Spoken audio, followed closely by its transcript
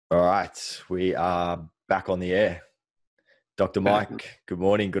All right, we are back on the air. Dr. Mike, good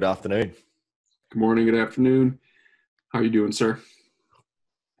morning, good afternoon. Good morning, good afternoon. How are you doing, sir?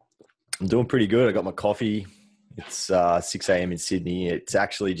 I'm doing pretty good. I got my coffee. It's 6 a.m. in Sydney. It's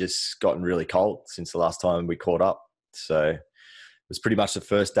actually just gotten really cold since the last time we caught up. So it was pretty much the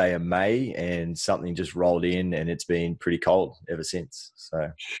first day of May and something just rolled in and it's been pretty cold ever since.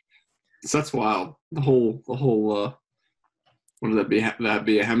 So that's wild. The whole what would that be? That'd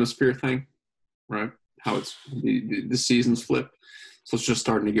be a hemisphere thing, right? How it's the seasons flip. So it's just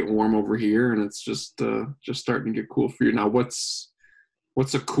starting to get warm over here, and it's just starting to get cool for you. Now, what's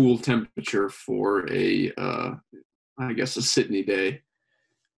a cool temperature for I guess a Sydney day?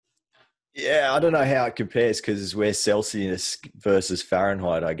 Yeah, I don't know how it compares because we're Celsius versus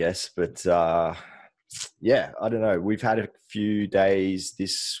Fahrenheit, I guess. But yeah, I don't know. We've had a few days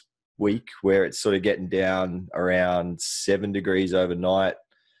this week where it's sort of getting down around 7 degrees overnight.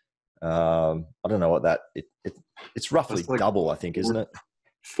 I don't know what that it's roughly like double, I think, isn't it?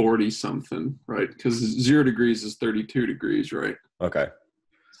 40 something, right? Because 0 degrees is 32 degrees, right? Okay.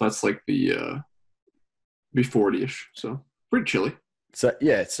 So that's like the be 40ish. So pretty chilly. So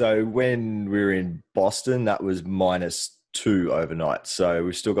yeah, so when we were in Boston, that was -2 overnight. So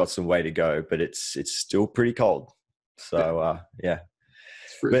we've still got some way to go, but it's still pretty cold. So yeah.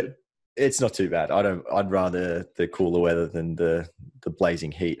 But it's not too bad. I'd rather the cooler weather than the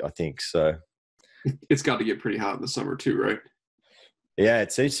blazing heat, I think. So it's got to get pretty hot in the summer too, right? Yeah,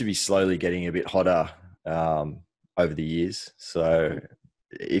 it seems to be slowly getting a bit hotter over the years. So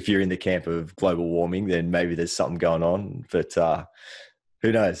if you're in the camp of global warming, then maybe there's something going on. But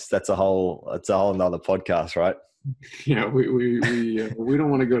who knows? That's a whole another podcast, right? Yeah, we don't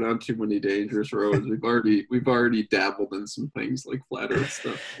want to go down too many dangerous roads. We've already dabbled in some things like flat Earth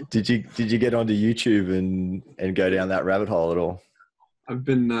stuff. Did you get onto YouTube and go down that rabbit hole at all? I've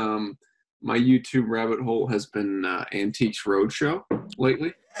been my YouTube rabbit hole has been Antiques Roadshow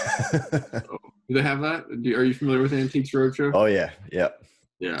lately. So, do they have that? Are you familiar with Antiques Roadshow? Oh yeah, yeah.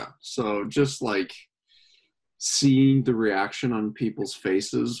 Yeah. So just like seeing the reaction on people's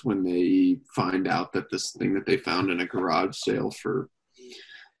faces when they find out that this thing that they found in a garage sale for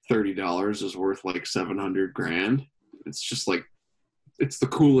 $30 is worth like $700,000. It's just like, it's the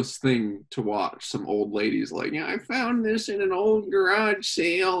coolest thing to watch. Some old ladies like, yeah, I found this in an old garage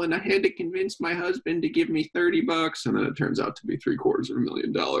sale and I had to convince my husband to give me $30, and then it turns out to be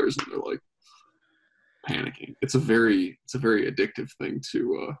 $750,000, and they're like panicking. It's a very addictive thing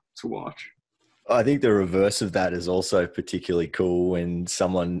to watch. I think the reverse of that is also particularly cool when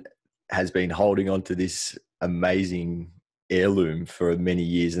someone has been holding on to this amazing heirloom for many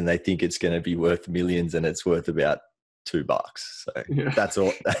years and they think it's going to be worth millions and it's worth about $2. So yeah. That's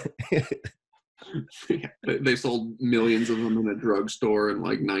all. Yeah, they sold millions of them in a drugstore in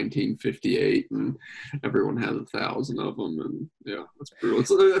like 1958, and everyone has 1,000 of them. And yeah, that's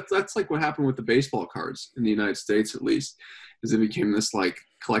brutal. That's like what happened with the baseball cards in the United States, at least, is it became this like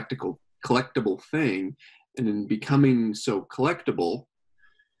collectible thing, and in becoming so collectible,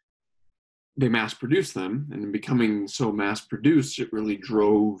 they mass produced them, and in becoming so mass produced, it really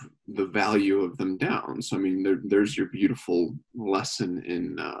drove the value of them down. So I mean, there's your beautiful lesson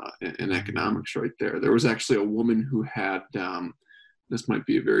in economics right there. There was actually a woman who had this might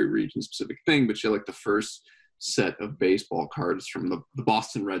be a very region specific thing, but she had like the first set of baseball cards from the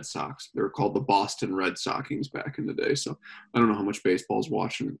Boston Red Sox. They were called the Boston Red Sockings back in the day. So I don't know how much baseball is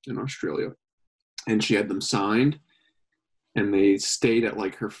watched in Australia. And she had them signed, and they stayed at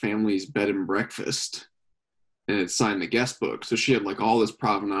like her family's bed and breakfast, and it signed the guest book. So she had like all this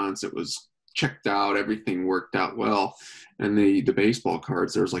provenance. It was checked out. Everything worked out well. And the baseball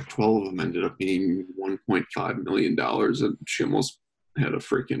cards, there was like 12 of them, ended up being $1.5 million. And she almost had a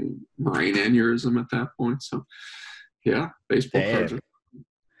freaking brain aneurysm at that point. So yeah, baseball cards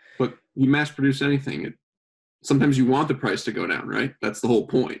but you mass produce anything. Sometimes you want the price to go down, right? That's the whole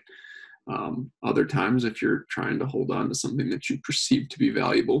point. Other times, if you're trying to hold on to something that you perceive to be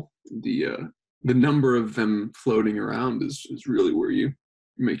valuable, the number of them floating around is really where you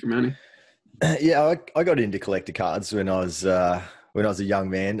make your money. Yeah, I got into collector cards when I was a young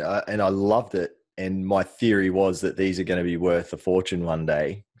man, and I loved it. And my theory was that these are going to be worth a fortune one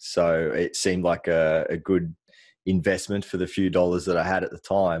day. So it seemed like a good investment for the few dollars that I had at the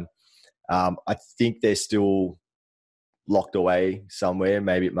time. I think they're still locked away somewhere,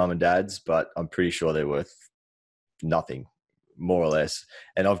 maybe at mum and dad's, but I'm pretty sure they're worth nothing, more or less.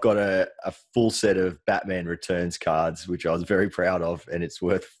 And I've got a full set of Batman Returns cards, which I was very proud of, and it's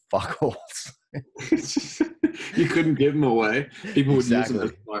worth fuck all. You couldn't give them away. People would use them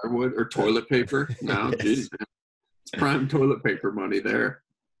as firewood or toilet paper. No, yes. Geez, it's prime toilet paper money there.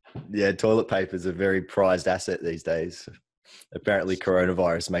 Yeah, toilet paper is a very prized asset these days. Apparently,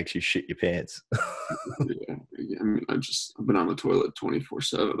 coronavirus makes you shit your pants. Yeah, I mean, I've been on the toilet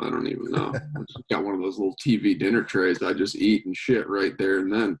 24/7. I don't even know. I just got one of those little TV dinner trays. I just eat and shit right there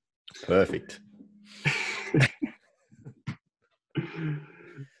and then. Perfect.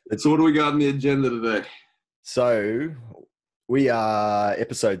 So what do we got on the agenda today? So we are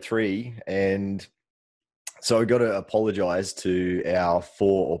episode 3, and so I've got to apologize to our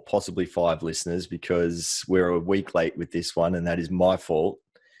 4 or possibly 5 listeners because we're a week late with this one, and that is my fault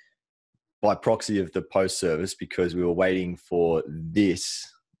by proxy of the post service because we were waiting for this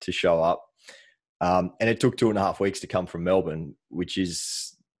to show up. And it took 2.5 weeks to come from Melbourne, which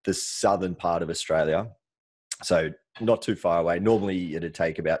is the southern part of Australia. So not too far away. Normally it'd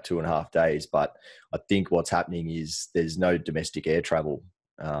take about 2.5 days, but I think what's happening is there's no domestic air travel.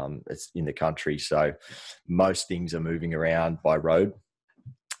 It's in the country. So most things are moving around by road.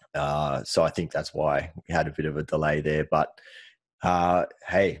 So I think that's why we had a bit of a delay there, but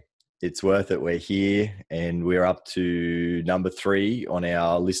hey, it's worth it. We're here and we're up to number 3 on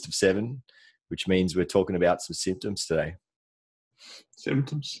our list of 7, which means we're talking about some symptoms today.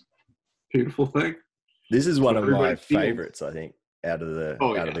 Symptoms. Beautiful thing. This is one of my favorites, I think, out of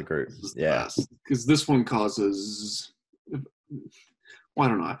the group. Yeah. Because this one causes, well, I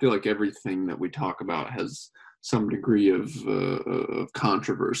don't know. I feel like everything that we talk about has some degree of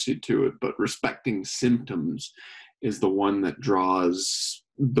controversy to it, but respecting symptoms is the one that draws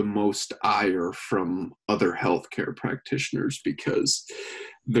the most ire from other healthcare practitioners, because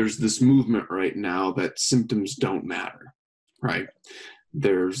there's this movement right now that symptoms don't matter, right?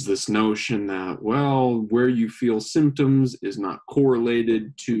 There's this notion that, well, where you feel symptoms is not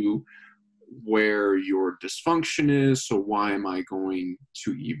correlated to where your dysfunction is, so why am I going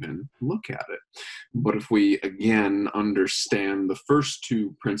to even look at it? But if we, again, understand the first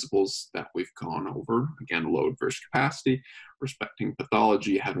 2 principles that we've gone over, again, load versus capacity, respecting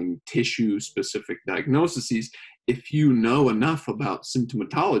pathology, having tissue-specific diagnoses, if you know enough about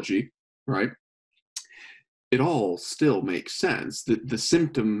symptomatology, right, it all still makes sense. The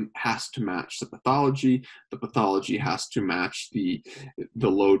symptom has to match the pathology has to match the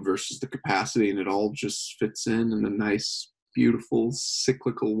load versus the capacity, and it all just fits in a nice, beautiful,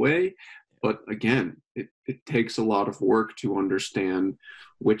 cyclical way. But again, it takes a lot of work to understand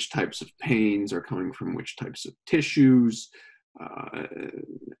which types of pains are coming from which types of tissues,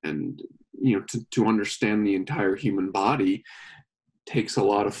 and to understand the entire human body takes a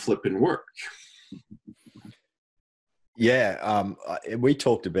lot of flipping work. Yeah, we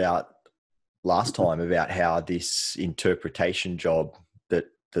talked about last time about how this interpretation job, that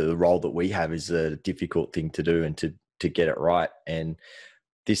the role that we have, is a difficult thing to do and to get it right. And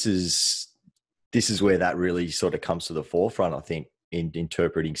this is where that really sort of comes to the forefront, I think, in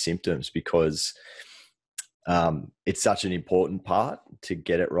interpreting symptoms, because it's such an important part to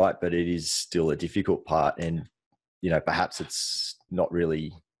get it right, but it is still a difficult part. And, perhaps it's not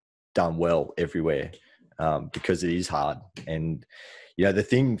really done well everywhere. Because it is hard. And, the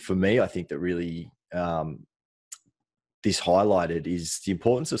thing for me, I think that really this highlighted is the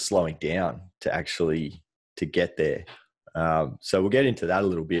importance of slowing down to get there. So we'll get into that a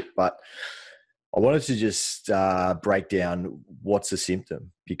little bit, but I wanted to just break down what's a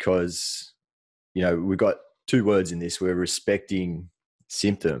symptom, because, we've got 2 words in this. We're respecting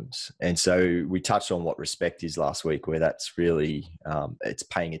symptoms. And so we touched on what respect is last week, where that's really, it's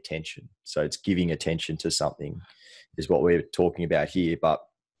paying attention. So it's giving attention to something is what we're talking about here. But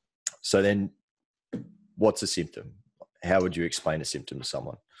so then what's a symptom? How would you explain a symptom to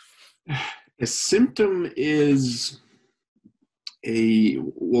someone? A symptom is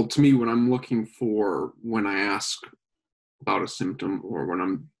to me, when I'm looking for, when I ask about a symptom, or when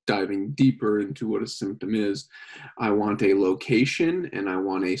I'm diving deeper into what a symptom is, I want a location and I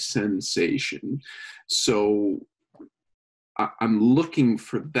want a sensation. So I'm looking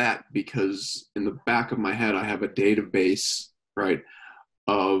for that because in the back of my head, I have a database, right,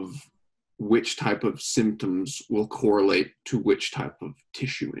 of which type of symptoms will correlate to which type of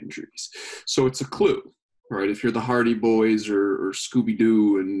tissue injuries. So it's a clue, right? If you're the Hardy Boys or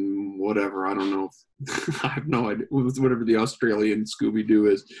Scooby-Doo and whatever, I don't know. I have no idea. Whatever the Australian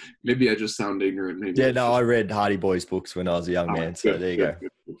Scooby-Doo is. Maybe I just sound ignorant. Maybe I read Hardy Boys books when I was a young man. So there you go.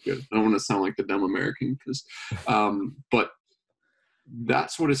 Good. I don't want to sound like the dumb American, but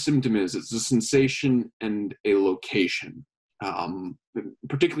that's what a symptom is. It's a sensation and a location.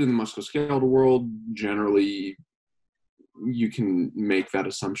 Particularly in the musculoskeletal world, generally you can make that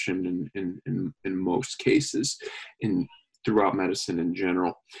assumption in most cases throughout medicine in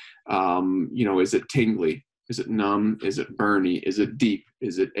general. Is it tingly? Is it numb? Is it burny? Is it deep?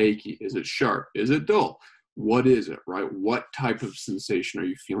 Is it achy? Is it sharp? Is it dull? What is it, right? What type of sensation are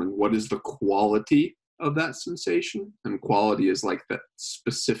you feeling? What is the quality of that sensation? And quality is like that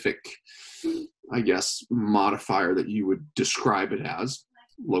specific, I guess, modifier that you would describe it as.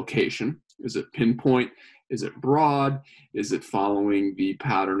 Location. Is it pinpoint? Is it broad? Is it following the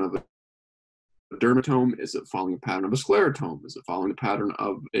pattern of a dermatome? Is it following a pattern of a sclerotome? Is it following the pattern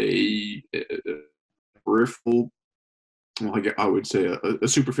of a peripheral, well, I would say a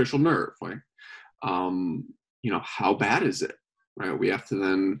superficial nerve, right? How bad is it, right? We have to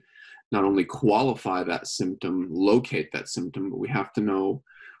then not only qualify that symptom, locate that symptom, but we have to know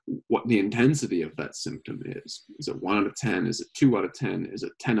what the intensity of that symptom is. Is it 1 out of 10? Is it 2 out of 10? Is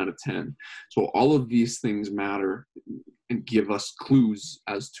it 10 out of 10? So all of these things matter and give us clues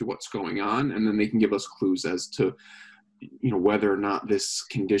as to what's going on. And then they can give us clues as to, whether or not this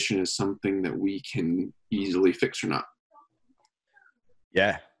condition is something that we can easily fix or not.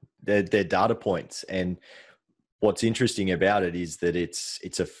 Yeah, they're data points. And what's interesting about it is that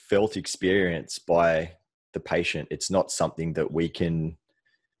it's a felt experience by the patient. It's not something that we can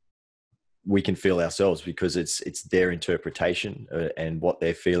feel ourselves, because it's their interpretation and what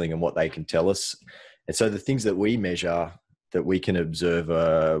they're feeling and what they can tell us. And so the things that we measure, that we can observe,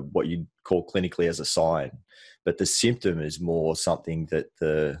 are what you call clinically as a sign, but the symptom is more something that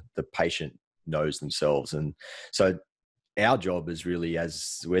the patient knows themselves. And so our job is really,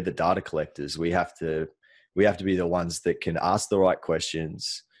 as we're the data collectors, we have to be the ones that can ask the right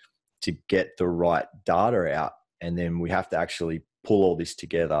questions to get the right data out. And then we have to actually pull all this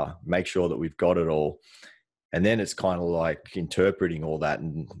together, make sure that we've got it all. And then it's kind of like interpreting all that.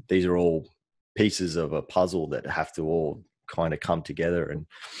 And these are all pieces of a puzzle that have to all kind of come together.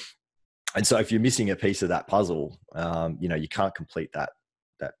 And so if you're missing a piece of that puzzle, you can't complete that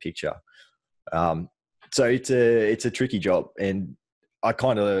picture. So it's a tricky job. And I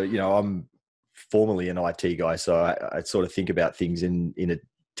kind of, I'm formerly an IT guy, so I sort of think about things in a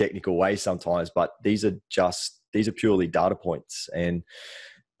technical way sometimes, but these are purely data points. And,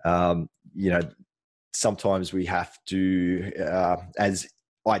 sometimes we have to, as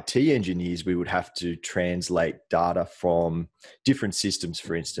IT engineers, we would have to translate data from different systems,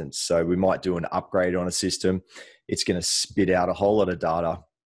 for instance. So we might do an upgrade on a system. It's going to spit out a whole lot of data,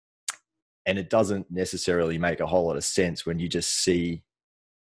 and it doesn't necessarily make a whole lot of sense when you just see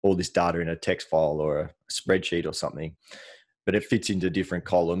all this data in a text file or a spreadsheet or something, but it fits into different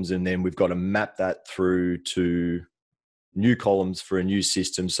columns. And then we've got to map that through to new columns for a new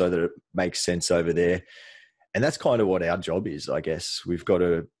system so that it makes sense over there. And that's kind of what our job is, I guess. We've got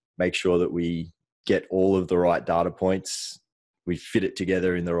to make sure that we get all of the right data points, we fit it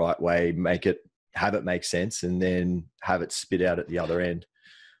together in the right way, have it make sense, and then have it spit out at the other end.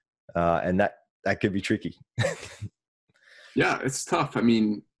 And that could be tricky. Yeah, it's tough. I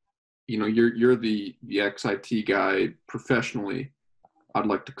mean, you're the ex-IT guy professionally. I'd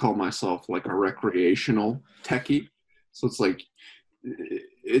like to call myself like a recreational techie. So it's like,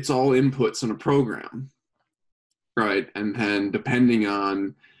 it's all inputs in a program, right? And then depending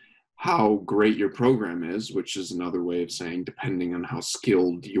on how great your program is, which is another way of saying depending on how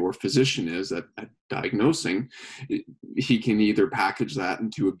skilled your physician is at diagnosing, he can either package that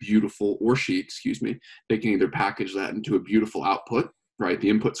into a beautiful, or she, excuse me, they can either package that into a beautiful output, right? The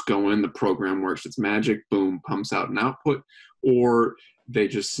inputs go in, the program works its magic, boom, pumps out an output, or they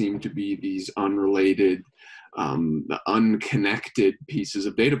just seem to be these unrelated, unconnected pieces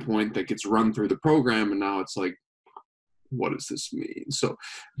of data point that gets run through the program, and now it's like, what does this mean? So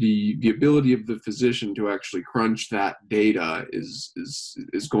the ability of the physician to actually crunch that data is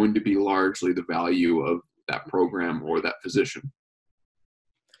going to be largely the value of that program or that physician.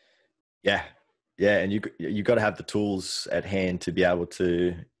 Yeah. And you got to have the tools at hand to be able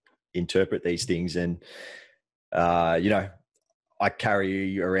to interpret these things. And, I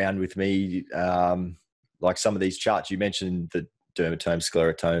carry around with me, like some of these charts. You mentioned the dermatomes,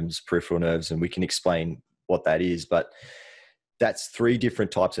 sclerotomes, peripheral nerves, and we can explain what that is, but that's 3 different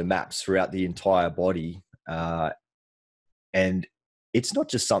types of maps throughout the entire body. And it's not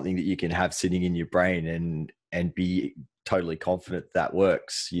just something that you can have sitting in your brain and be totally confident that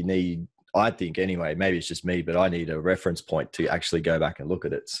works. You need, I think anyway, maybe it's just me, but I need a reference point to actually go back and look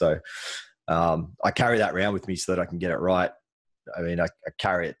at it. So I carry that around with me so that I can get it right. I mean, I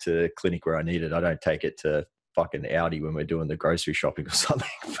carry it to the clinic where I need it. I don't take it to fucking Audi when we're doing the grocery shopping or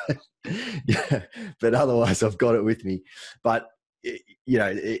something. But otherwise I've got it with me. But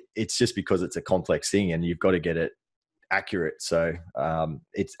it's just because it's a complex thing, and you've got to get it accurate. So I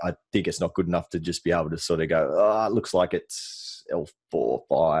think it's not good enough to just be able to sort of go, oh, it looks like it's L4,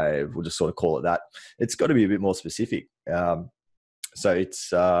 5. We'll just sort of call it that. It's got to be a bit more specific. So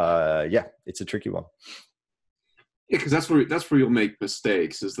it's it's a tricky one. Yeah, because that's where you'll make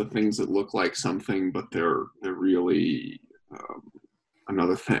mistakes, is the things that look like something, but they're really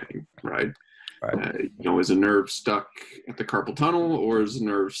another thing, right? Right. Is a nerve stuck at the carpal tunnel, or is a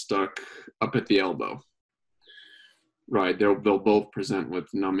nerve stuck up at the elbow? Right, they'll both present with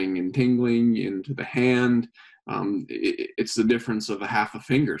numbing and tingling into the hand. It's the difference of a half a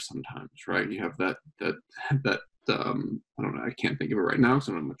finger sometimes, right? You have that I don't know, I can't think of it right now because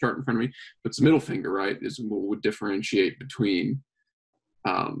I don't have my chart in front of me, but it's the middle finger, right, is what would differentiate between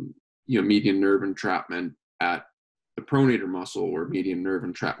median nerve entrapment at the pronator muscle or median nerve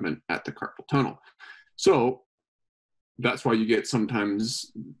entrapment at the carpal tunnel. So that's why you get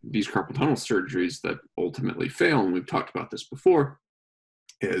sometimes these carpal tunnel surgeries that ultimately fail, and we've talked about this before,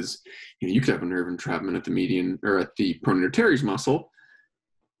 is you could have a nerve entrapment at the median or at the pronator teres muscle,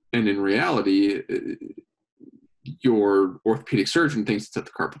 and in reality your orthopedic surgeon thinks it's at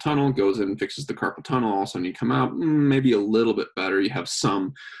the carpal tunnel, goes in and fixes the carpal tunnel. All of a sudden you come out maybe a little bit better. You have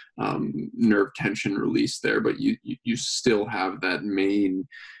some nerve tension release there, but you still have that main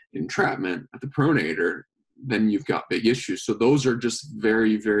entrapment at the pronator. Then you've got big issues. So those are just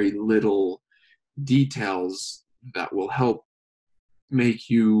very, very little details that will help make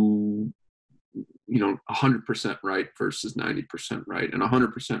you 100% right versus 90% right, and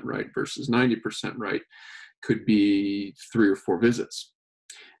 100% right versus 90% right could be 3 or 4 visits.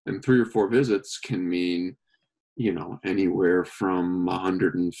 And 3 or 4 visits can mean, anywhere from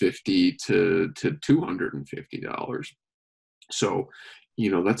 $150 to $250. So,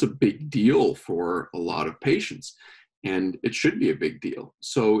 that's a big deal for a lot of patients, and it should be a big deal.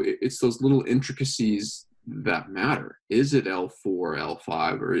 So it's those little intricacies that matter. Is it L4,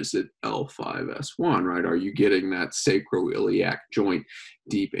 L5, or is it L5S1, right? Are you getting that sacroiliac joint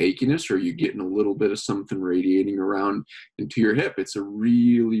deep achiness, or are you getting a little bit of something radiating around into your hip? It's a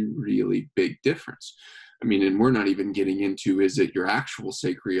really, really big difference. I mean, and we're not even getting into, is it your actual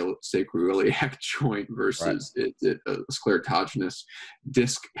sacroiliac joint versus right, is it a sclerotogenous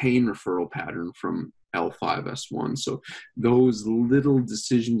disc pain referral pattern from L5S1? So those little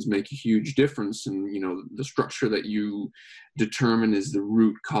decisions make a huge difference. And, the structure that you determine is the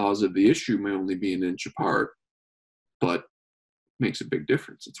root cause of the issue may only be an inch apart, but makes a big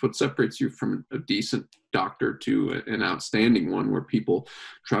difference. It's what separates you from a decent doctor to an outstanding one, where people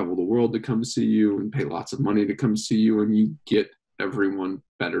travel the world to come see you and pay lots of money to come see you, and you get everyone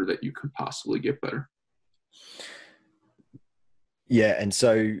better that you could possibly get better. Yeah, and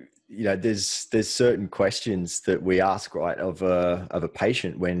so there's certain questions that we ask, right, of a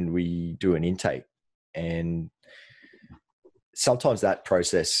patient when we do an intake, and sometimes that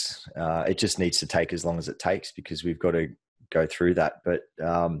process it just needs to take as long as it takes because we've got to go through that. But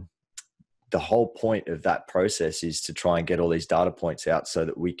the whole point of that process is to try and get all these data points out so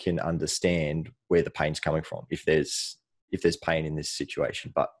that we can understand where the pain's coming from, if there's pain in this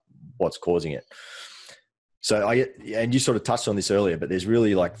situation, but what's causing it. So and you sort of touched on this earlier, but there's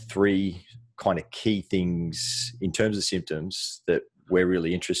really like 3 kind of key things in terms of symptoms that we're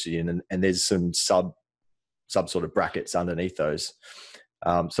really interested in, and there's some sub sort of brackets underneath those.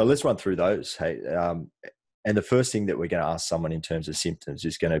 So let's run through those. Hey, and the first thing that we're going to ask someone in terms of symptoms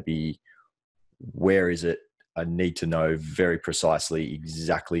is going to be, where is it? I need to know very precisely,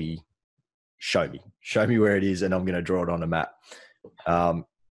 exactly. Show me where it is, and I'm going to draw it on a map.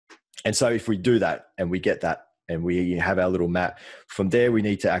 And so if we do that and we get that and we have our little map, from there we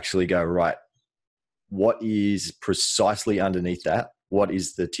need to actually go, right, what is precisely underneath that? What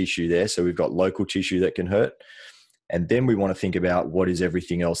is the tissue there? So we've got local tissue that can hurt. And then we want to think about what is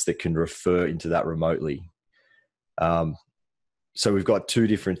everything else that can refer into that remotely. So we've got 2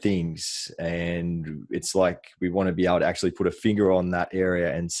 different things, and it's like we want to be able to actually put a finger on that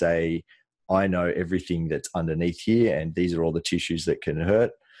area and say, I know everything that's underneath here, and these are all the tissues that can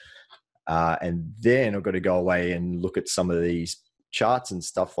hurt. And then I've got to go away and look at some of these charts and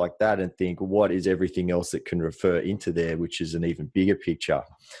stuff like that and think, what is everything else that can refer into there, which is an even bigger picture.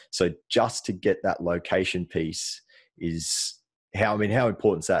 So just to get that location piece is how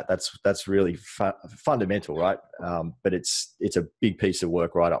important is that? That's really fundamental, right? But it's a big piece of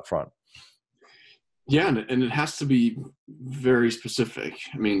work right up front. Yeah, and it has to be very specific.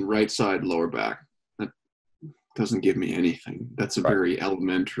 I mean, right side, lower back, that doesn't give me anything. That's a very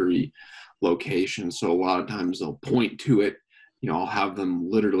elementary location. So a lot of times they'll point to it I'll have them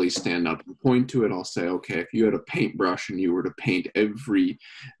literally stand up and point to it. I'll say, okay, if you had a paintbrush and you were to paint every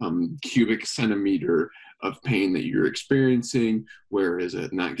cubic centimeter of pain that you're experiencing, where is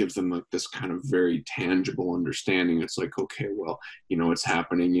it? And that gives them like this kind of very tangible understanding. It's like, okay, well, it's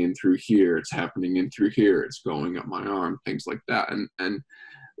happening in through here, it's happening in through here, it's going up my arm, things like that. And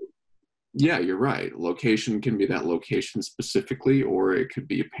yeah, you're right. Location can be that location specifically, or it could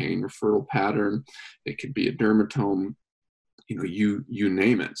be a pain referral pattern. It could be a dermatome, you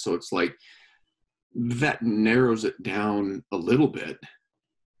name it. So it's like that narrows it down a little bit,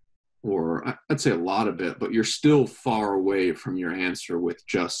 or I'd say a lot of it, but you're still far away from your answer with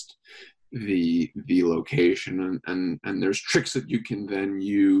just the location. And there's tricks that you can then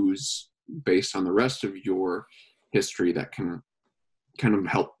use based on the rest of your history that can kind of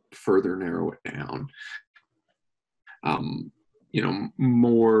help further narrow it down.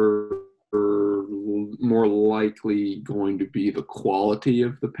 More likely going to be the quality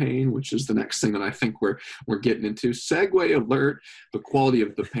of the pain, which is the next thing that I think we're getting into. Segue alert: the quality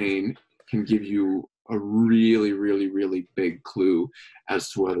of the pain can give you a really, really, really big clue as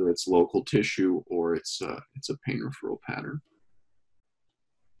to whether it's local tissue or it's a pain referral pattern.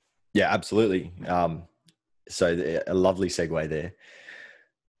 Yeah, absolutely. So a lovely segue there.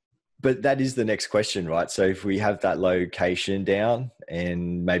 But that is the next question, right? So if we have that location down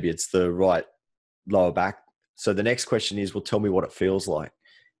and maybe it's the right lower back, so the next question is, well, tell me what it feels like.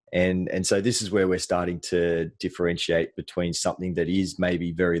 And so this is where we're starting to differentiate between something that is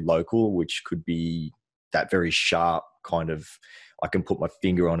maybe very local, which could be that very sharp kind of, I can put my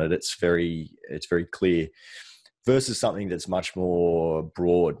finger on it, it's very clear, versus something that's much more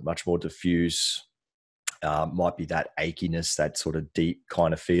broad, much more diffuse. Might be that achiness, that sort of deep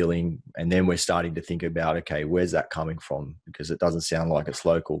kind of feeling. And then we're starting to think about, okay, where's that coming from? Because it doesn't sound like it's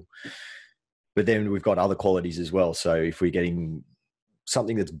local. But then we've got other qualities as well. So if we're getting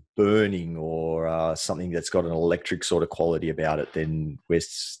something that's burning or something that's got an electric sort of quality about it, then we're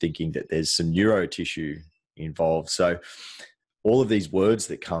thinking that there's some neuro tissue involved. So all of these words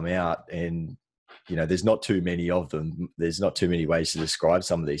that come out, and there's not too many of them. There's not too many ways to describe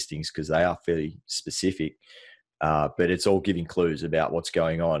some of these things because they are fairly specific. But it's all giving clues about what's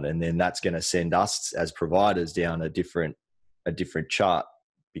going on. And then that's going to send us as providers down a different chart,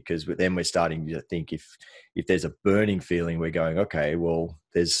 because then we're starting to think if there's a burning feeling, we're going, okay, well,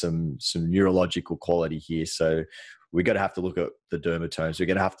 there's some neurological quality here. So we're going to have to look at the dermatomes. We're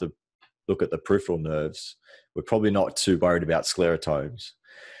going to have to look at the peripheral nerves. We're probably not too worried about sclerotomes.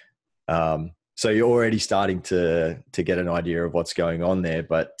 So you're already starting to get an idea of what's going on there.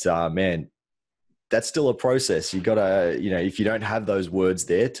 But man, that's still a process. You got to, if you don't have those words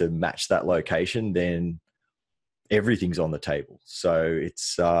there to match that location, then everything's on the table. So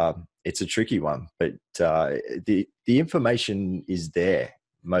it's a tricky one. But the information is there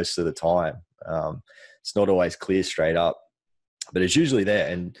most of the time. It's not always clear straight up, but it's usually there.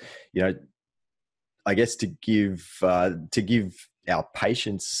 And I guess to give our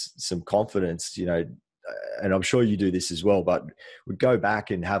patients some confidence, and I'm sure you do this as well, but we go back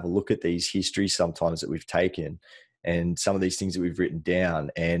and have a look at these histories sometimes that we've taken and some of these things that we've written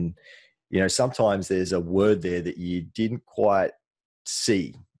down. And, sometimes there's a word there that you didn't quite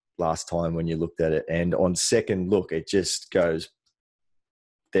see last time when you looked at it. And on second look, it just goes,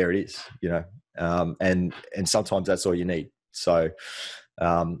 there it is, and sometimes that's all you need. So,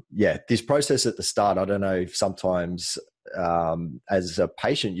 this process at the start, I don't know if sometimes as a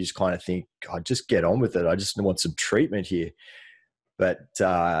patient, you just kind of think, I just get on with it. I just want some treatment here. But,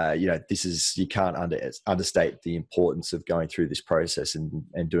 you can't understate the importance of going through this process and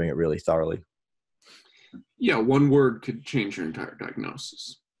doing it really thoroughly. Yeah, one word could change your entire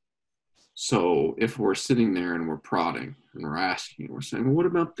diagnosis. So if we're sitting there and we're prodding and we're asking, we're saying, well, what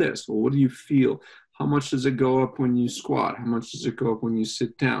about this? Well, what do you feel? How much does it go up when you squat? How much does it go up when you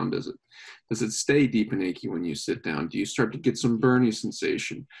sit down? Does it stay deep and achy when you sit down? Do you start to get some burning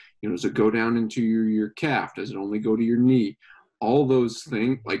sensation? Does it go down into your calf? Does it only go to your knee? All those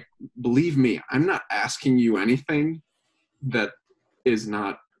things, like, believe me, I'm not asking you anything that is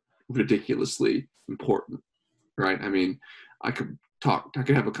not ridiculously important, right? I mean, I could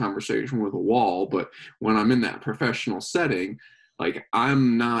have a conversation with a wall, but when I'm in that professional setting, like,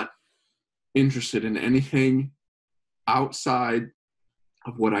 I'm not interested in anything outside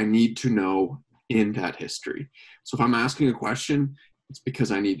of what I need to know in that history. So if I'm asking a question, it's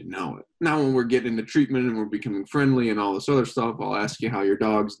because I need to know it. Now, when we're getting into treatment and we're becoming friendly and all this other stuff, I'll ask you how your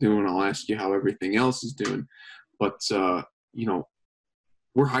dog's doing. I'll ask you how everything else is doing. But,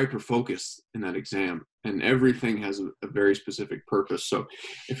 we're hyper-focused in that exam, and everything has a very specific purpose. So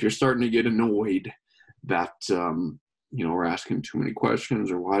if you're starting to get annoyed that we're asking too many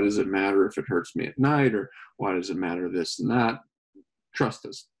questions, or why does it matter if it hurts me at night, or why does it matter this and that? Trust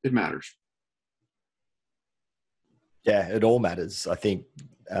us, it matters. Yeah, it all matters. I think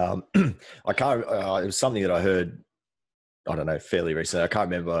I can't. It was something that I heard, I don't know, fairly recently. I can't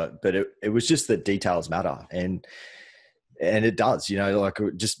remember, but it was just that details matter, and it does. Like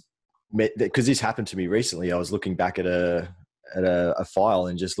just because this happened to me recently. I was looking back at a file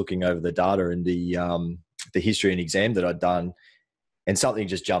and just looking over the data and the history and exam that I'd done, and something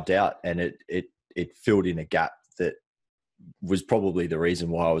just jumped out, and it filled in a gap that was probably the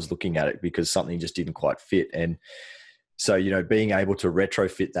reason why I was looking at it, because something just didn't quite fit. And so, being able to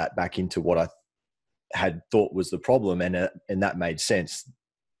retrofit that back into what I had thought was the problem, and that made sense,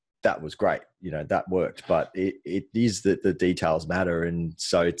 that was great. That worked. But it is that the details matter. And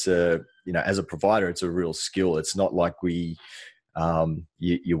so it's as a provider, it's a real skill. It's not like you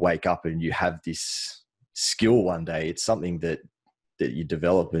wake up and you have this skill one day. It's something that you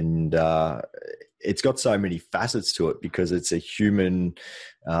develop, and it's got so many facets to it because it's a human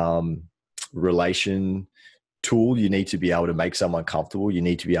relation tool. You need to be able to make someone comfortable. You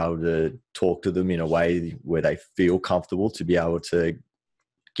need to be able to talk to them in a way where they feel comfortable to be able to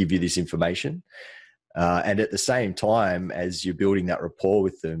give you this information. And at the same time, as you're building that rapport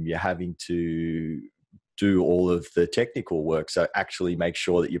with them, you're having to do all of the technical work. So actually make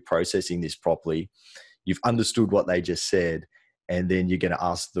sure that you're processing this properly. You've understood what they just said, and then you're going to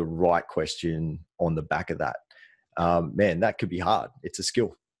ask the right question on the back of that. Man, that could be hard. It's a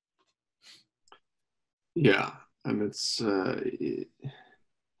skill. Yeah, and it's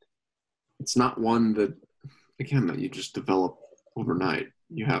not one that, again, that you just develop overnight.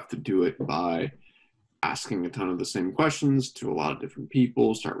 You have to do it by asking a ton of the same questions to a lot of different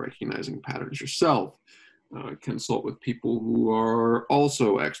people, start recognizing patterns yourself, consult with people who are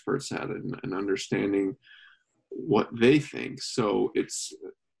also experts at it, and understanding what they think. So it's,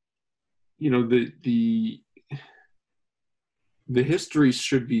 the history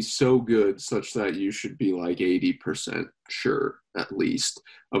should be so good such that you should be like 80% sure, at least,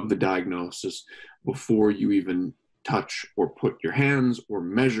 of the diagnosis before you even touch or put your hands or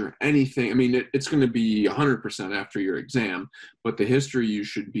measure anything. I mean, it's going to be 100% after your exam, but the history you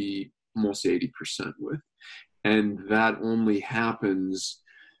should be almost 80% with. And that only happens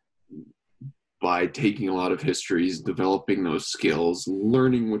by taking a lot of histories, developing those skills,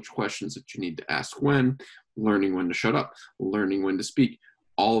 learning which questions that you need to ask when, learning when to shut up, learning when to speak.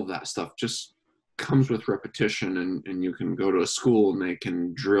 All of that stuff just comes with repetition, and you can go to a school and they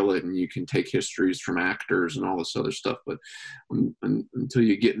can drill it, and you can take histories from actors and all this other stuff. But until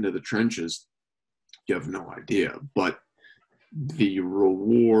you get into the trenches, you have no idea. But the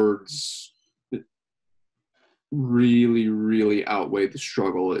rewards really, really outweigh the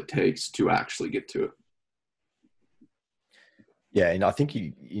struggle it takes to actually get to it. Yeah, and I think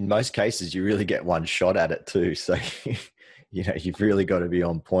in most cases, you really get one shot at it too. So, you've really got to be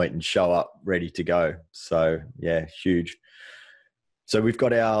on point and show up ready to go. So, yeah, huge. So we've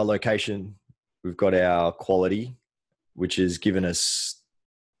got our location, we've got our quality, which has given us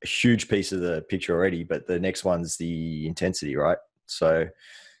a huge piece of the picture already, but the next one's the intensity, right? So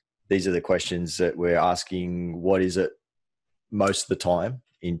these are the questions that we're asking. What is it most of the time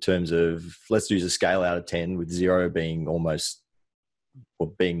in terms of, let's use a scale out of 10, with 0 being almost,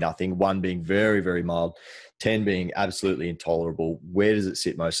 or being nothing, 1 being very, very mild, 10 being absolutely intolerable. Where does it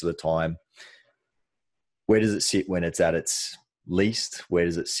sit most of the time? Where does it sit when it's at its least? Where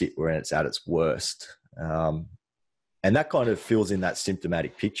does it sit when it's at its worst? And that kind of fills in that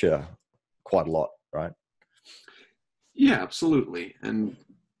symptomatic picture quite a lot, right? Yeah, absolutely. And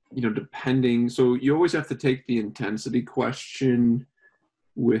depending, so you always have to take the intensity question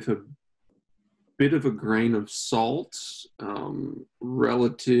with a bit of a grain of salt,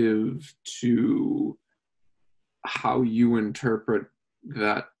 relative to how you interpret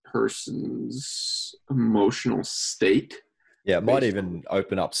that person's emotional state. Yeah, it might even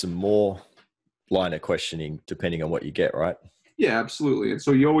open up some more line of questioning depending on what you get, right? Yeah, absolutely. And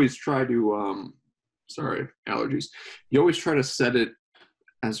so you always try to, sorry, allergies. You always try to set it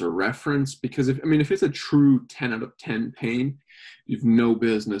as a reference, because if it's a true 10 out of 10 pain, you've no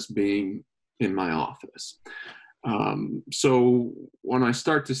business being in my office. So when I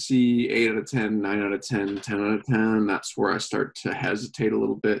start to see 8 out of 10, 9 out of 10, 10 out of 10, that's where I start to hesitate a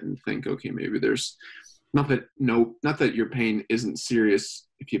little bit and think, okay, maybe there's not that your pain isn't serious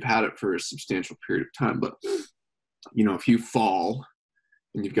if you've had it for a substantial period of time, but if you fall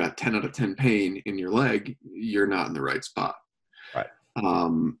and you've got 10 out of 10 pain in your leg, you're not in the right spot. Right.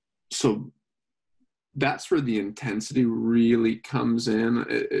 So that's where the intensity really comes in.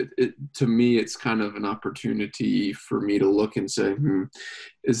 To me, it's kind of an opportunity for me to look and say,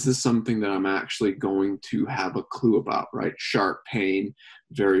 is this something that I'm actually going to have a clue about, right? Sharp pain,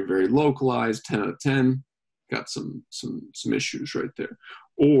 very, very localized, 10 out of 10, got some issues right there.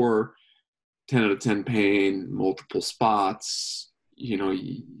 Or 10 out of 10 pain, multiple spots,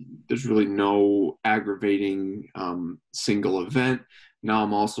 there's really no aggravating single event. Now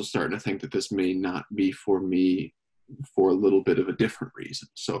I'm also starting to think that this may not be for me for a little bit of a different reason.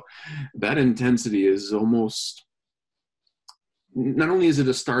 So that intensity is almost, not only is it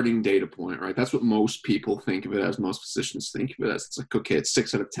a starting data point, right? That's what most people think of it as, most physicians think of it as. It's like, okay, it's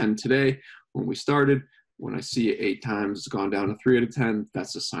 6 out of 10 today when we started. When I see it 8 times, it's gone down to 3 out of 10.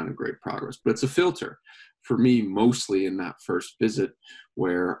 That's a sign of great progress. But it's a filter for me, mostly in that first visit,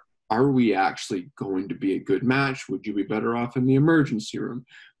 where are we actually going to be a good match? Would you be better off in the emergency room?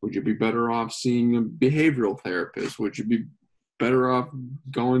 Would you be better off seeing a behavioral therapist? Would you be better off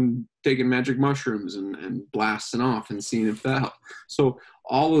taking magic mushrooms and blasting off and seeing if that helps? So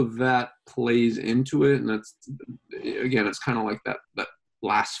all of that plays into it. And that's, again, it's kind of like that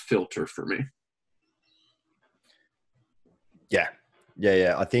last filter for me. Yeah.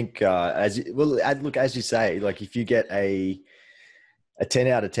 I think as you say, like if you get a 10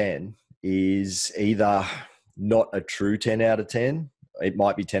 out of 10 is either not a true 10 out of 10. It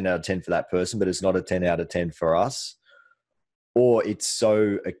might be 10 out of 10 for that person, but it's not a 10 out of 10 for us. Or it's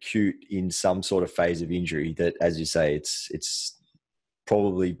so acute in some sort of phase of injury that, as you say, it's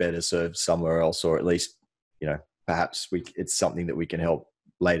probably better served somewhere else, or at least, perhaps it's something that we can help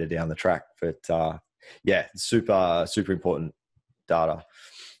later down the track. But super, super important data.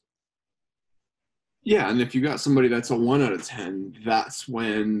 Yeah, and if you got somebody that's a 1 out of 10, that's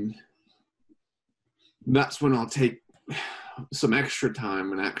when I'll take some extra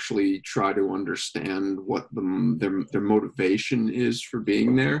time and actually try to understand what their motivation is for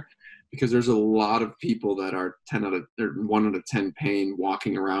being there, because there's a lot of people that are 1 out of 10 pain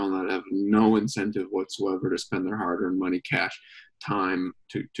walking around that have no incentive whatsoever to spend their hard-earned money, cash, time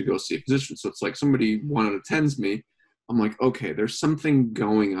to go see a physician. So it's like somebody 1 out of 10's me. I'm like, okay, there's something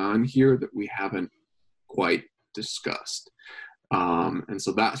going on here that we haven't quite discussed. And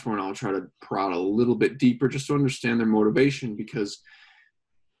so that's when I'll try to prod a little bit deeper just to understand their motivation, because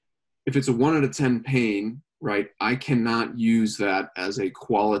if it's a 1 out of 10 pain, right, I cannot use that as a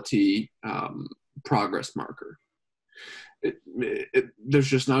quality progress marker. There's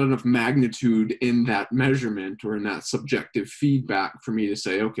just not enough magnitude in that measurement or in that subjective feedback for me to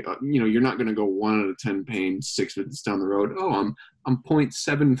say, okay, you're not going to go 1 out of 10 pain 6 visits down the road. Oh, I'm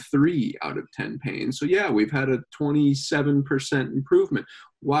 0.73 out of 10 pain. So yeah, we've had a 27% improvement.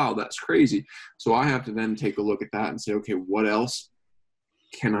 Wow, that's crazy. So I have to then take a look at that and say, okay, what else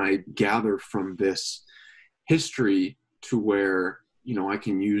can I gather from this history to where I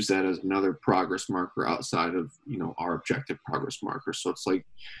can use that as another progress marker outside of, our objective progress marker. So it's like,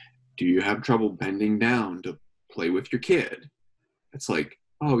 do you have trouble bending down to play with your kid? It's like,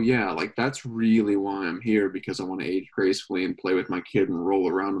 oh yeah, like that's really why I'm here, because I want to age gracefully and play with my kid and roll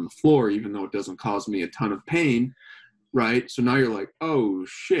around on the floor, even though it doesn't cause me a ton of pain, right? So now you're like, oh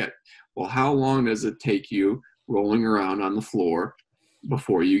shit, well, how long does it take you rolling around on the floor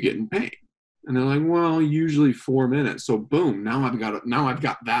before you get in pain? And they're like, well, usually 4 minutes. So boom, now I've got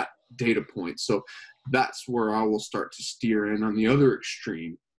that data point. So that's where I will start to steer in on the other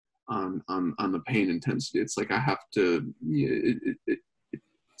extreme on the pain intensity. It's like I have to, it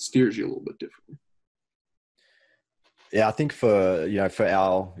steers you a little bit differently. Yeah, I think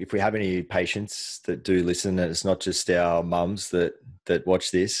if we have any patients that do listen, and it's not just our mums that watch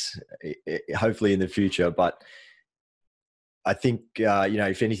this, hopefully in the future, but I think,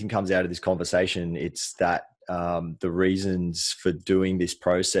 if anything comes out of this conversation, it's that the reasons for doing this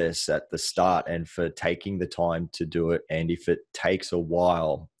process at the start and for taking the time to do it. And if it takes a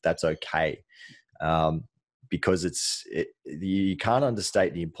while, that's okay. Because you can't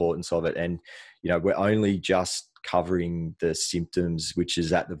understate the importance of it. And, we're only just covering the symptoms, which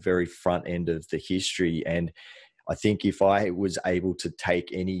is at the very front end of the history. And I think if I was able to take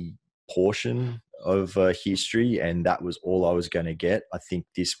any portion of history and that was all I was going to get, I think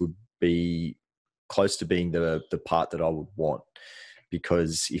this would be close to being the part that I would want.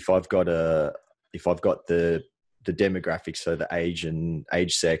 Because if I've got the demographics, so the age and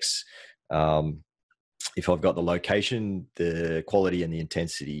age, sex, if I've got the location, the quality and the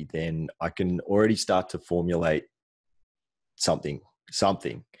intensity, then I can already start to formulate something.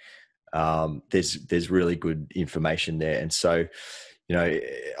 There's really good information there. And so, you know,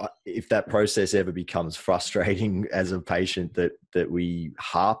 if that process ever becomes frustrating as a patient that we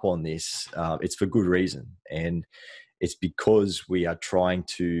harp on this, it's for good reason. And it's because we are trying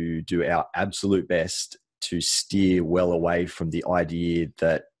to do our absolute best to steer well away from the idea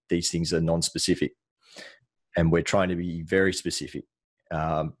that these things are non-specific. And we're trying to be very specific,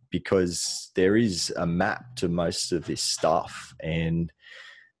 because there is a map to most of this stuff. And,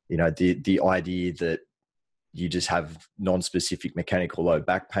 you know, the idea that you just have non-specific mechanical low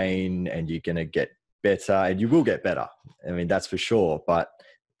back pain and you're going to get better, and you will get better. I mean, that's for sure. But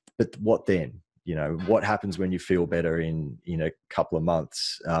what then? You know, what happens when you feel better in a couple of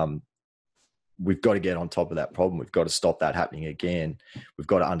months? We've got to get on top of that problem. We've got to stop that happening again. We've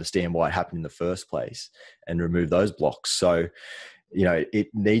got to understand why it happened in the first place and remove those blocks. So, you know, it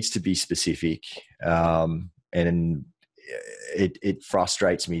needs to be specific. And it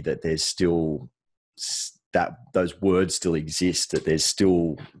frustrates me that there's still that those words still exist, that there's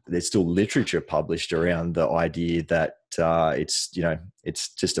still literature published around the idea that it's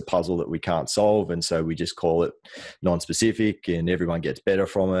just a puzzle that we can't solve, and so we just call it non-specific and everyone gets better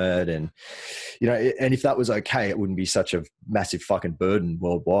from it. And, you know, and if that was okay, it wouldn't be such a massive fucking burden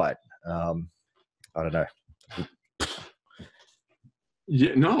worldwide. I don't know.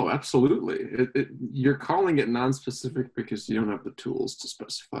 Yeah, no, absolutely. You're calling it non-specific because you don't have the tools to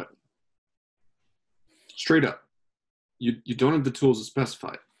specify it. Straight up. You don't have the tools to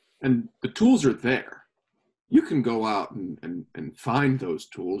specify it. And the tools are there. You can go out and find those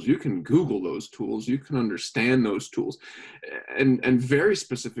tools. You can Google those tools. You can understand those tools. And very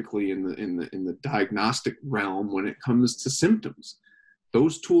specifically in the diagnostic realm, when it comes to symptoms,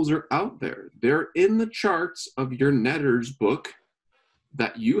 those tools are out there. They're in the charts of your Netter's book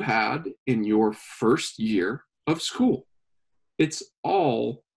that you had in your first year of school. It's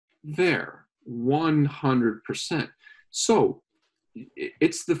all there, 100%. So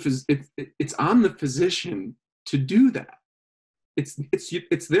it's on the physician to do that.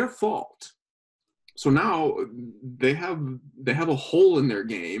 It's their fault. So now they have a hole in their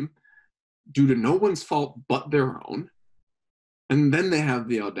game due to no one's fault but their own. And then they have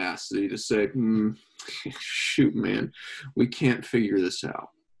the audacity to say, shoot, man, we can't figure this out.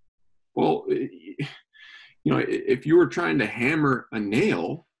 Well, you know, if you were trying to hammer a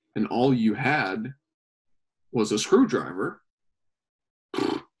nail and all you had was a screwdriver,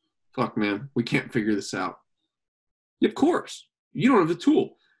 fuck, man, we can't figure this out. Of course, you don't have the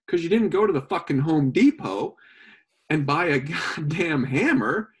tool because you didn't go to the fucking Home Depot and buy a goddamn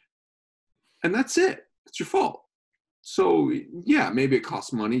hammer, and that's it. It's your fault. So, yeah, maybe it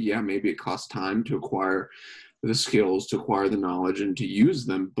costs money. Yeah, maybe it costs time to acquire the skills, to acquire the knowledge, and to use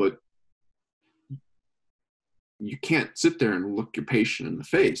them. But you can't sit there and look your patient in the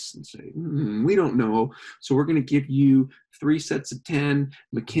face and say, we don't know. So we're going to give you 3 sets of 10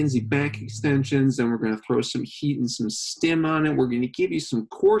 McKinsey back extensions, and we're going to throw some heat and some stim on it. We're going to give you some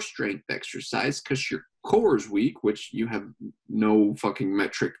core strength exercise because your core is weak, which you have no fucking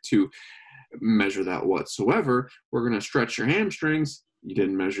metric to measure that whatsoever. We're going to stretch your hamstrings. You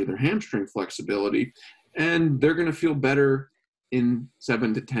didn't measure their hamstring flexibility. And they're going to feel better in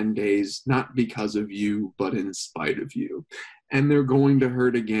 7 to 10 days, not because of you, but in spite of you. And they're going to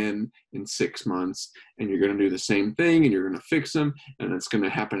hurt again in 6 months, and you're going to do the same thing, and you're going to fix them, and it's going to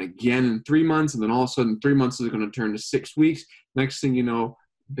happen again in 3 months, and then all of a sudden 3 months is going to turn to 6 weeks. Next thing you know,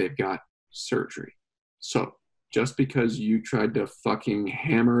 they've got surgery. So just because you tried to fucking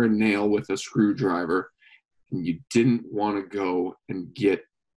hammer a nail with a screwdriver and you didn't want to go and get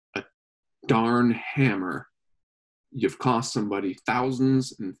a darn hammer, you've cost somebody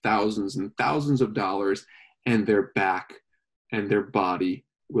thousands and thousands and thousands of dollars, and their back and their body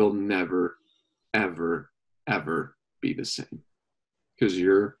will never, ever, ever be the same because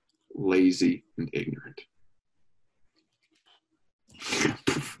you're lazy and ignorant.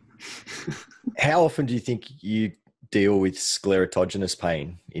 How often do you think you deal with sclerotogenous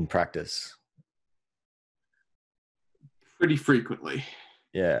pain in practice? Pretty frequently.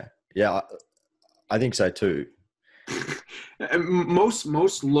 Yeah, I think so too.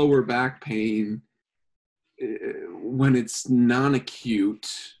 Most lower back pain, when it's non-acute,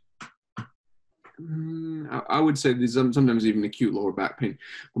 I would say there's sometimes even acute lower back pain.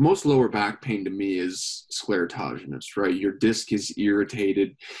 But most lower back pain to me is sclerotogenous, right? Your disc is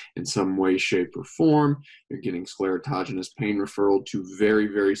irritated in some way, shape, or form. You're getting sclerotogenous pain referral to very,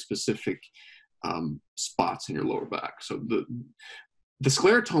 very specific spots in your lower back. So the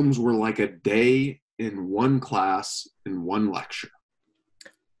sclerotomes were like a day in one class in one lecture.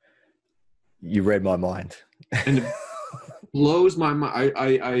 You read my mind. And it blows my mind.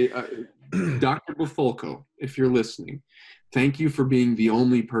 Dr. Bufolco, if you're listening, thank you for being the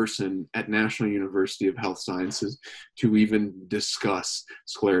only person at National University of Health Sciences to even discuss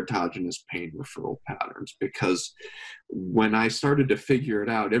sclerotogenous pain referral patterns, because when I started to figure it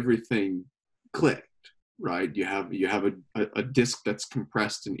out, everything clicked. Right, you have a disc that's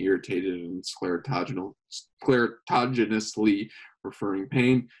compressed and irritated and sclerotogenously referring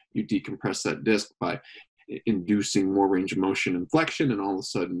pain. You decompress that disc by inducing more range of motion and flexion, and all of a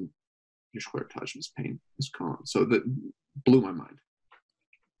sudden your sclerotogenous pain is gone. So that blew my mind.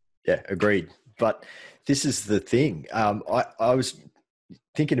 Yeah, agreed. But this is the thing. I was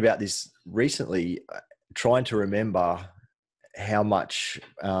thinking about this recently, trying to remember how much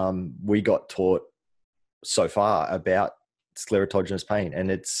we got taught so far about sclerotogenous pain,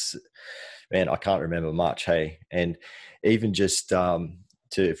 and it's, man, I can't remember much. Hey, and even just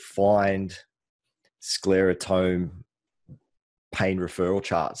to find sclerotome pain referral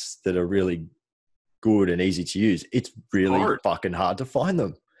charts that are really good and easy to use, it's really fucking hard to find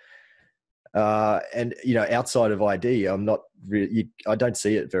them. And you know, outside of ID, I'm not really, I don't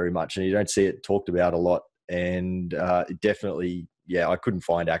see it very much, and you don't see it talked about a lot. And definitely, yeah, I couldn't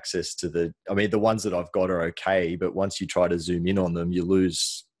find access to the ones that I've got are okay, but once you try to zoom in on them, you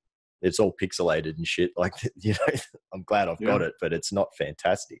lose, it's all pixelated and shit. Like, you know, I'm glad I've got it, but it's not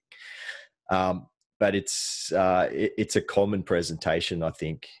fantastic. But it's a common presentation, I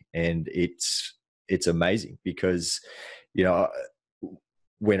think. And it's amazing because, you know,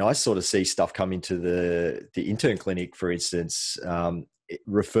 when I sort of see stuff come into the intern clinic, for instance,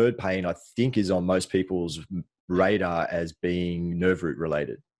 referred pain, I think, is on most people's radar as being nerve root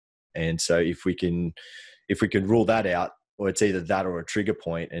related. And so if we can rule that out, or it's either that or a trigger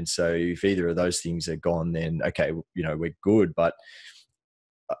point. And so if either of those things are gone, then okay, you know, we're good. But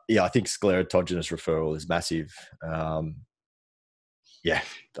yeah, I think sclerotogenous referral is massive. Yeah.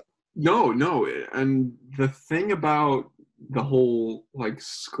 No. And the thing about the whole like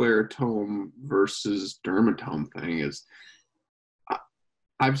sclerotome versus dermatome thing is,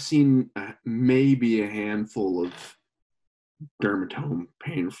 I've seen maybe a handful of dermatome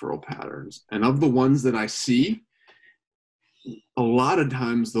pain referral patterns. And of the ones that I see, a lot of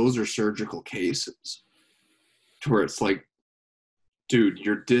times those are surgical cases to where it's like, dude,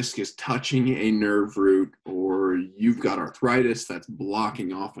 your disc is touching a nerve root, or you've got arthritis that's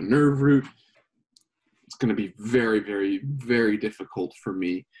blocking off a nerve root. It's going to be very, very, very difficult for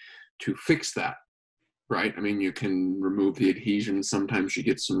me to fix that. Right? I mean, you can remove the adhesion. Sometimes you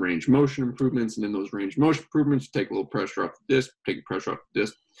get some range motion improvements, and in those range motion improvements, you take a little pressure off the disc, take pressure off the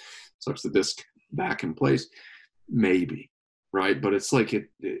disc, sucks the disc back in place. Maybe, right? But it's like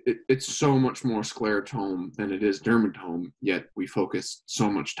it's so much more sclerotome than it is dermatome, yet we focus so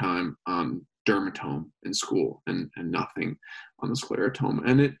much time on dermatome in school and nothing on the sclerotome.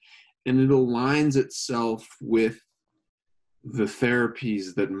 And it aligns itself with the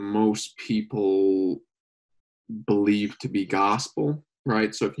therapies that most people believe to be gospel,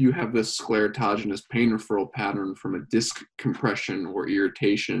 right? So if you have this sclerotogenous pain referral pattern from a disc compression or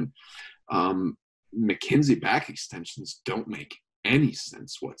irritation, McKinsey back extensions don't make any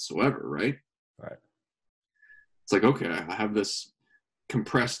sense whatsoever, right? Right. It's like, okay, I have this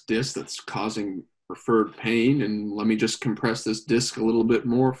compressed disc that's causing referred pain, and let me just compress this disc a little bit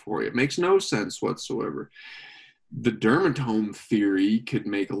more for you. It makes no sense whatsoever. The dermatome theory could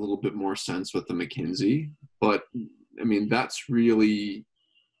make a little bit more sense with the McKinsey, but I mean, that's really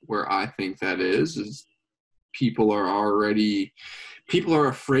where I think that is people are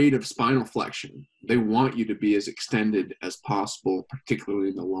afraid of spinal flexion. They want you to be as extended as possible, particularly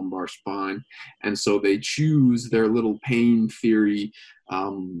in the lumbar spine. And so they choose their little pain theory,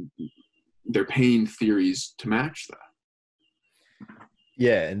 their pain theories to match that.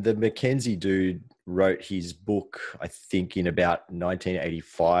 Yeah. And the McKenzie dude wrote his book, I think, in about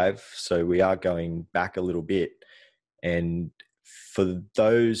 1985. So we are going back a little bit. And for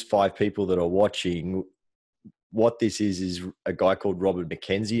those 5 people that are watching, what this is a guy called Robert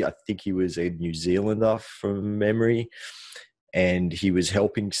McKenzie. I think he was a New Zealander from memory. And he was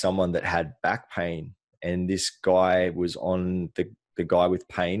helping someone that had back pain. And this guy was on the guy with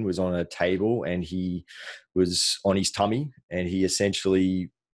pain was on a table, and he was on his tummy, and he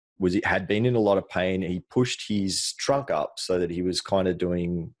essentially had been in a lot of pain. He pushed his trunk up so that he was kind of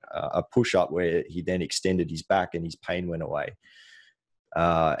doing a push up where he then extended his back and his pain went away.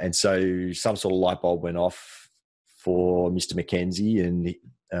 And so some sort of light bulb went off for Mr. McKenzie, and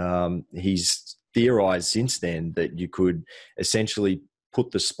he's theorized since then that you could essentially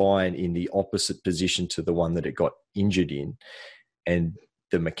put the spine in the opposite position to the one that it got injured in. And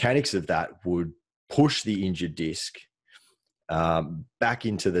the mechanics of that would push the injured disc back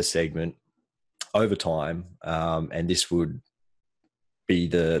into the segment, over time, and this would be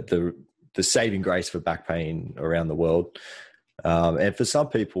the saving grace for back pain around the world. And for some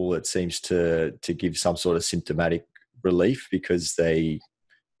people, it seems to give some sort of symptomatic relief, because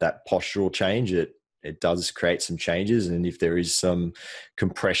that postural change, it does create some changes. And if there is some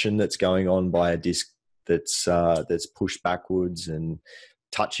compression that's going on by a disc that's pushed backwards and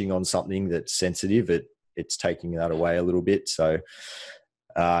touching on something that's sensitive, it's taking that away a little bit. So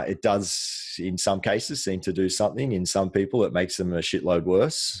it does, in some cases, seem to do something. In some people, it makes them a shitload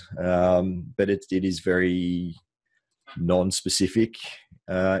worse. But it is very non-specific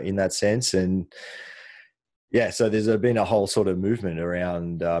in that sense. And yeah, so there's been a whole sort of movement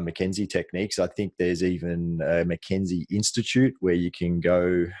around McKenzie techniques. I think there's even a McKenzie Institute where you can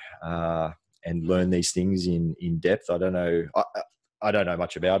go and learn these things in depth. I don't know. I don't know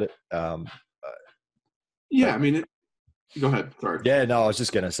much about it. Yeah, I mean, go ahead. Sorry. Yeah, no, I was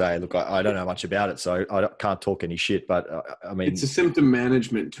just going to say, look, I don't know much about it, so I can't talk any shit. But I mean, it's a symptom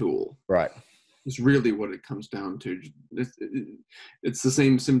management tool, right? It's really what it comes down to. It's the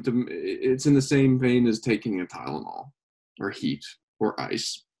same symptom. It's in the same vein as taking a Tylenol or heat or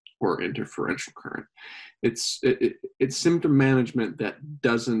ice or interferential current. It's symptom management that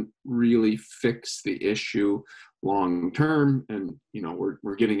doesn't really fix the issue long term. And, you know,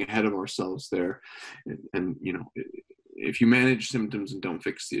 we're getting ahead of ourselves there. And you know, if you manage symptoms and don't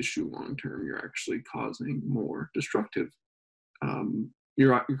fix the issue long term, you're actually causing more destructive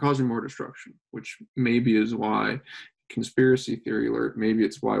you're causing more destruction, which maybe is why, conspiracy theory alert, maybe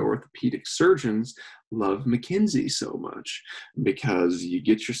it's why orthopedic surgeons love McKenzie so much, because you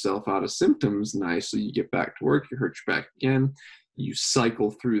get yourself out of symptoms nicely, you get back to work, you hurt your back again, you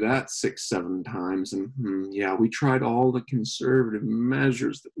cycle through that 6-7 times, and yeah, we tried all the conservative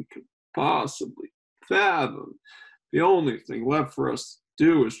measures that we could possibly fathom. The only thing left for us to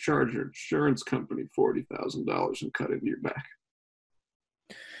do is charge your insurance company $40,000 and cut into your back.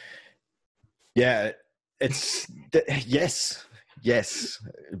 Yeah, it's yes,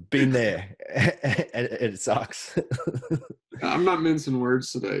 been there, and it sucks. I'm not mincing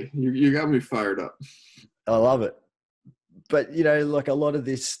words today. You got me fired up. I love it. But, you know, like a lot of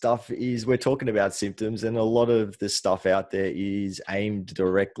this stuff is, we're talking about symptoms, and a lot of the stuff out there is aimed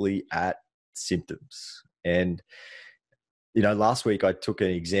directly at symptoms. And, you know, last week I took an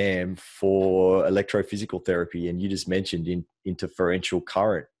exam for electrophysical therapy, and you just mentioned interferential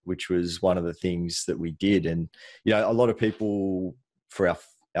current, which was one of the things that we did. And, you know, a lot of people, for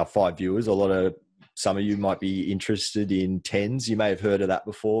our 5 viewers, some of you might be interested in TENS. You may have heard of that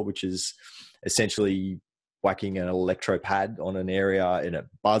before, which is essentially whacking an electropad on an area, and it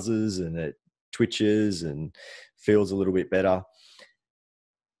buzzes and it twitches and feels a little bit better.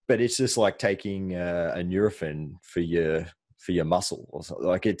 But it's just like taking a Nurofen for your muscle or something.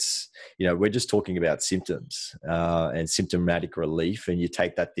 Like, it's, you know, we're just talking about symptoms and symptomatic relief, and you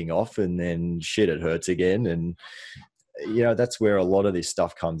take that thing off and then shit, it hurts again. And, you know, that's where a lot of this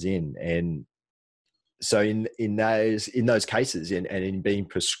stuff comes in. And so in those cases, and in being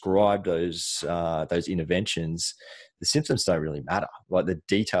prescribed those interventions, the symptoms don't really matter. Like, the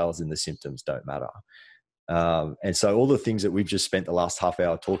details in the symptoms don't matter. And so all the things that we've just spent the last half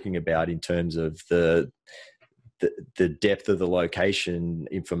hour talking about in terms of the depth of the location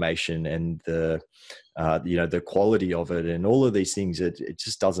information and you know, the quality of it and all of these things, it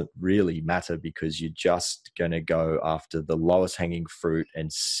just doesn't really matter, because you're just going to go after the lowest hanging fruit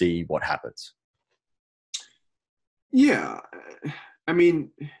and see what happens. Yeah, I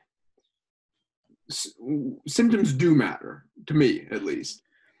mean, symptoms do matter, to me at least,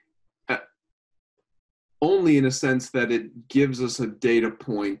 only in a sense that it gives us a data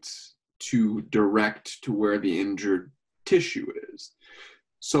point to direct to where the injured tissue is.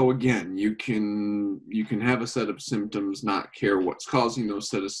 So again, you can have a set of symptoms, not care what's causing those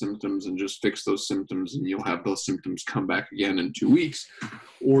set of symptoms, and just fix those symptoms, and you'll have those symptoms come back again in 2 weeks.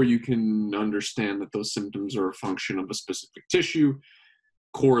 Or you can understand that those symptoms are a function of a specific tissue,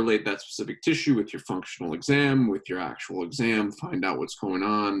 correlate that specific tissue with your functional exam, with your actual exam, find out what's going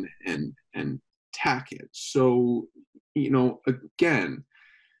on, and tack it. So, you know, again,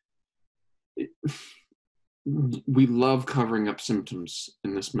 we love covering up symptoms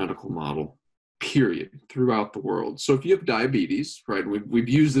in this medical model, period, throughout the world. So if you have diabetes, right, we've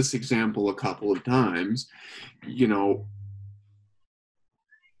used this example a couple of times, you know,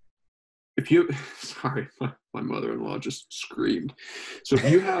 if you, sorry, my mother-in-law just screamed. So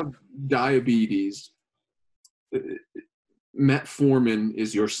if you have diabetes, metformin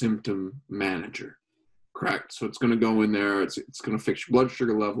is your symptom manager. Correct. So it's going to go in there. It's going to fix your blood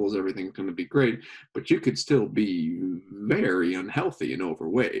sugar levels. Everything's going to be great, but you could still be very unhealthy and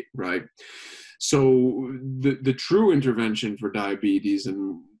overweight, right? So the true intervention for diabetes,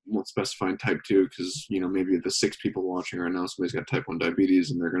 and won't specify in type 2 because, maybe the 6 people watching right now, somebody's got type 1 diabetes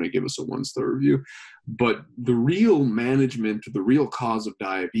and they're going to give us a 1-star review. But the real management, the real cause of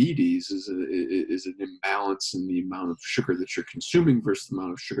diabetes is an imbalance in the amount of sugar that you're consuming versus the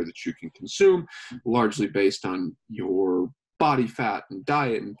amount of sugar that you can consume, largely based on your body fat and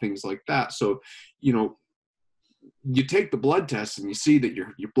diet and things like that. So, you take the blood test and you see that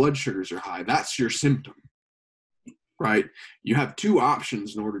your blood sugars are high. That's your symptom, right? You have 2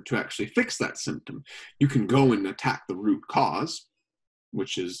 options in order to actually fix that symptom. You can go and attack the root cause,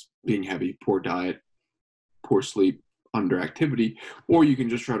 which is being heavy, poor diet, poor sleep, underactivity, or you can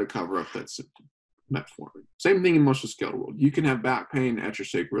just try to cover up that symptom, metformin. Same thing in musculoskeletal world. You can have back pain at your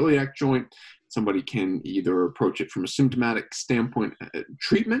sacroiliac joint. Somebody can either approach it from a symptomatic standpoint,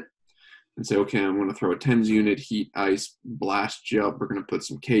 treatment, and say, okay, I'm going to throw a TENS unit, heat, ice, blast you up. We're going to put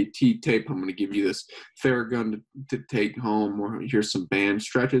some KT tape. I'm going to give you this Theragun to take home, or here's some band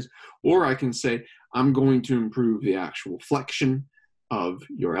stretches. Or I can say, I'm going to improve the actual flexion of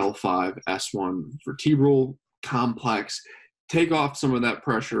your L5, S1 vertebral complex, take off some of that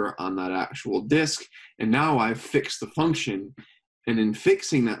pressure on that actual disc, and now I've fixed the function. And in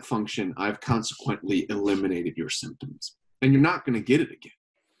fixing that function, I've consequently eliminated your symptoms. And you're not going to get it again.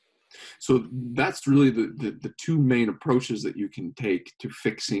 So that's really the 2 main approaches that you can take to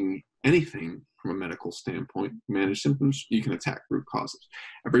fixing anything from a medical standpoint. Manage symptoms, you can attack root causes.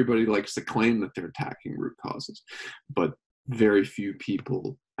 Everybody likes to claim that they're attacking root causes, but very few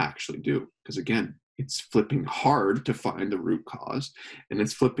people actually do. Because again, it's flipping hard to find the root cause, and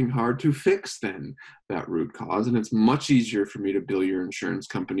it's flipping hard to fix then that root cause. And it's much easier for me to bill your insurance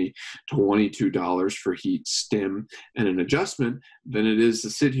company $22 for heat, stim, and an adjustment than it is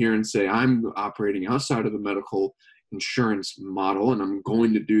to sit here and say, I'm operating outside of the medical insurance model, and I'm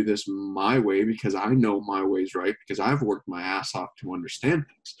going to do this my way because I know my way's right, because I've worked my ass off to understand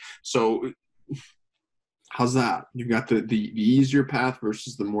things. So how's that? You've got the easier path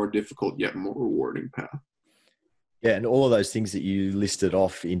versus the more difficult yet more rewarding path. Yeah, and all of those things that you listed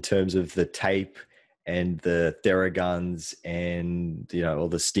off in terms of the tape and the Theraguns and, all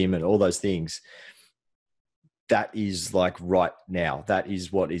the stim and all those things, that is like right now. That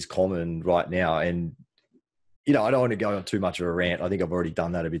is what is common right now. And, I don't want to go on too much of a rant. I think I've already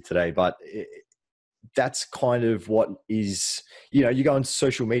done that a bit today, but that's kind of what is, you go on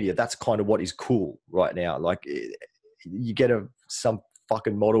social media, that's kind of what is cool right now. Like you get some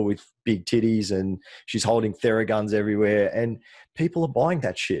fucking model with big titties and she's holding Theraguns everywhere and people are buying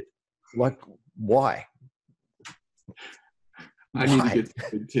that shit. Like, why? I need to get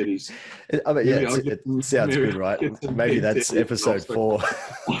some big titties. I mean, it sounds good, right? Maybe that's episode 4.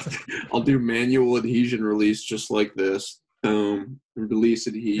 I'll do manual adhesion release just like this. Release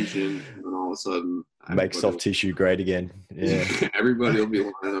adhesion, and all of a sudden make soft tissue great again. Yeah. Everybody will be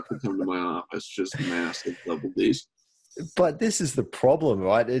lining up to come to my office, just massive double Ds. But this is the problem,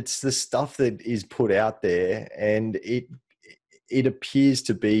 right? It's the stuff that is put out there, and it appears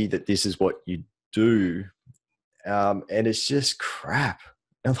to be that this is what you do, and it's just crap.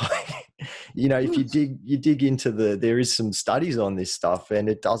 And like, if you dig into there is some studies on this stuff, and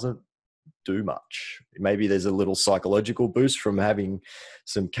it doesn't do much. Maybe there's a little psychological boost from having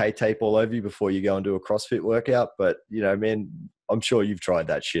some K-tape all over you before you go and do a CrossFit workout. But, man, I'm sure you've tried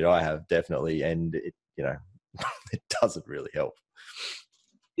that shit. I have, definitely. And it, it doesn't really help.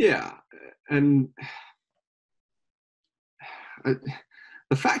 Yeah. And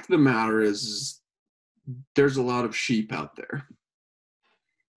the fact of the matter is there's a lot of sheep out there.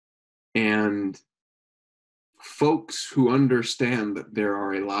 And folks who understand that there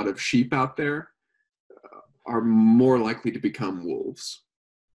are a lot of sheep out there are more likely to become wolves.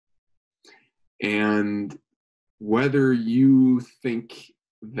 And whether you think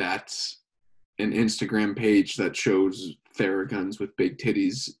that an Instagram page that shows Theraguns with big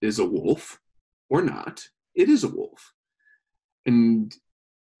titties is a wolf or not, it is a wolf. And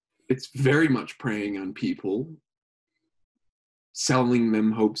it's very much preying on people, selling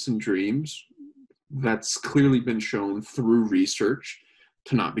them hopes and dreams. That's clearly been shown through research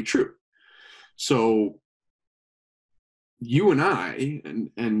to not be true. So you and I,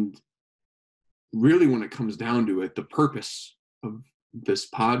 and really when it comes down to it, the purpose of this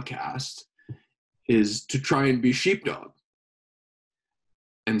podcast is to try and be sheepdog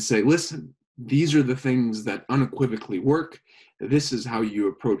and say, listen, these are the things that unequivocally work. This is how you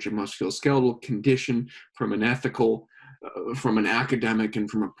approach a musculoskeletal condition from an ethical, from an academic, and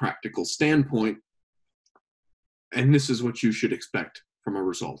from a practical standpoint. And this is what you should expect from our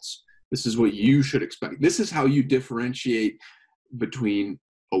results. This is what you should expect. This is how you differentiate between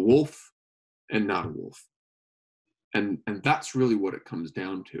a wolf and not a wolf. And that's really what it comes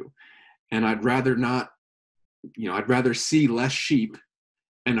down to. And I'd rather not, I'd rather see less sheep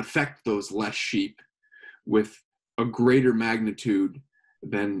and affect those less sheep with a greater magnitude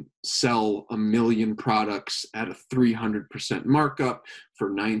than sell 1 million products at a 300% markup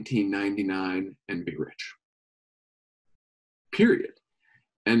for $19.99 and be rich. Period.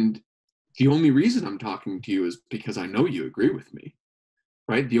 And the only reason I'm talking to you is because I know you agree with me,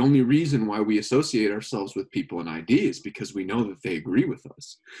 right? The only reason why we associate ourselves with people and ideas is because we know that they agree with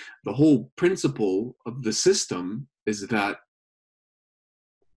us. The whole principle of the system is that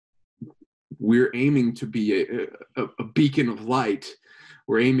we're aiming to be a beacon of light.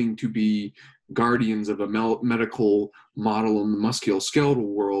 We're aiming to be guardians of a medical model in the musculoskeletal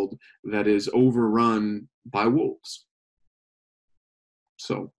world that is overrun by wolves.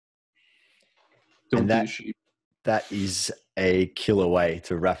 So don't be a sheep. That is a killer way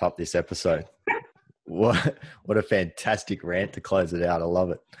to wrap up this episode. What a fantastic rant to close it out. I love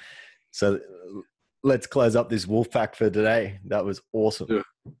it. So let's close up this wolf pack for today. That was awesome. Yeah.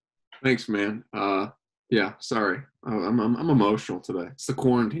 Thanks, man. Yeah, sorry. I'm emotional today. It's the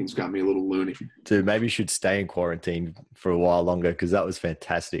quarantine's got me a little loony. Dude, maybe you should stay in quarantine for a while longer because that was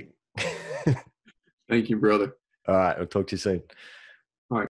fantastic. Thank you, brother. All right. I'll talk to you soon.